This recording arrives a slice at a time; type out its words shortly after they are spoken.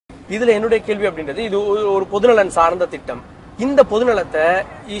இதுல என்னுடைய கேள்வி அப்படின்றது இது ஒரு பொதுநலன் சார்ந்த திட்டம். இந்த பொதுநலத்தை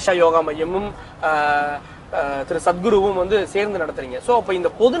ஈஷா யோகா மையமும் திரு சத்குருவும் சேர்ந்து நடத்துறீங்க. சோ அப்ப இந்த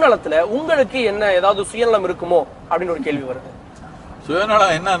பொதுநலத்துல உங்களுக்கு என்ன ஏதாவது சுயநலம் இருக்குமோ அப்படின்னு ஒரு கேள்வி வருது.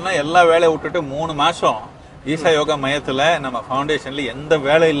 சுயநலம் என்னன்னா எல்லா வேலையை விட்டுட்டு 3 மாசம் ஈஷா யோகா மையத்துல நம்ம ஃபவுண்டேஷன்ல எந்த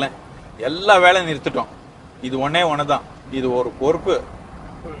வேலை இல்லை, எல்லா வேலையும் நிறுத்திட்டோம். இது ஒண்ணுதான். இது ஒரு பொறுப்பு,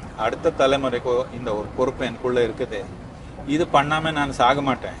 அடுத்த தலைமுறைக்கு இந்த ஒரு பொறுப்பு எனக்குள்ள இருக்குது. இது பண்ணாம நான் சாக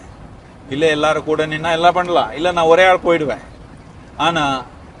மாட்டேன். இல்ல எல்லாரும் கூட நின்னா எல்லாம் பண்ணலாம், இல்ல நான் ஒரே ஆள் போயிடுவேன். ஆனா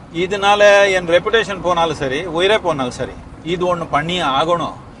இதனால என் ரெப்புடேஷன் போனாலும் சரி, உயிரே போனாலும் சரி, இது ஒண்ணு பண்ணி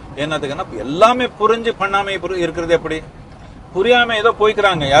ஆகணும். என்னதுக்குன்னா எல்லாமே புரிஞ்சு பண்ணாம இருக்கிறது எப்படி? புரியாம ஏதோ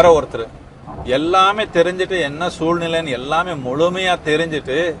போய்க்கிறாங்க யாரோ ஒருத்தர். எல்லாமே தெரிஞ்சுட்டு என்ன சூழ்நிலைன்னு எல்லாமே முழுமையா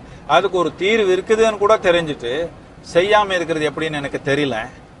தெரிஞ்சுட்டு அதுக்கு ஒரு தீர்வு இருக்குதுன்னு கூட தெரிஞ்சுட்டு செய்யாம இருக்கிறது எப்படின்னு எனக்கு தெரியல.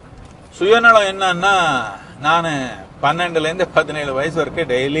 சுயநலம் என்னன்னா, நான் 12ல இருந்து 17 வயசு வரைக்கும்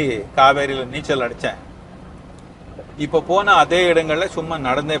டெய்லி காவேரியில நீச்சல் அடிச்சேன். இப்ப போன அதே இடங்கள்ல சும்மா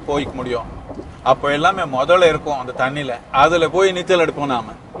நடந்தே போய்க்க முடியும். அப்ப எல்லாமே முதல்ல இருக்கும் அந்த தண்ணியில, அதுல போய் நீச்சல் எடுப்போம்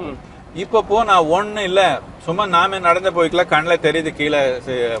நாம. இப்ப போனா ஒண்ணு இல்ல, சும்மா நாமே நடந்து போய்க்கலாம், கண்ணில் தெரியுது கீழே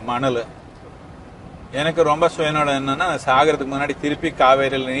மணல். எனக்கு ரொம்ப சுயநலம் என்னன்னா, சாகிறதுக்கு முன்னாடி திருப்பி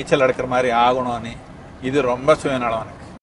காவேரியில் நீச்சல் அடிக்கிற மாதிரி ஆகணும்னு. இது ரொம்ப சுயநலம் எனக்கு.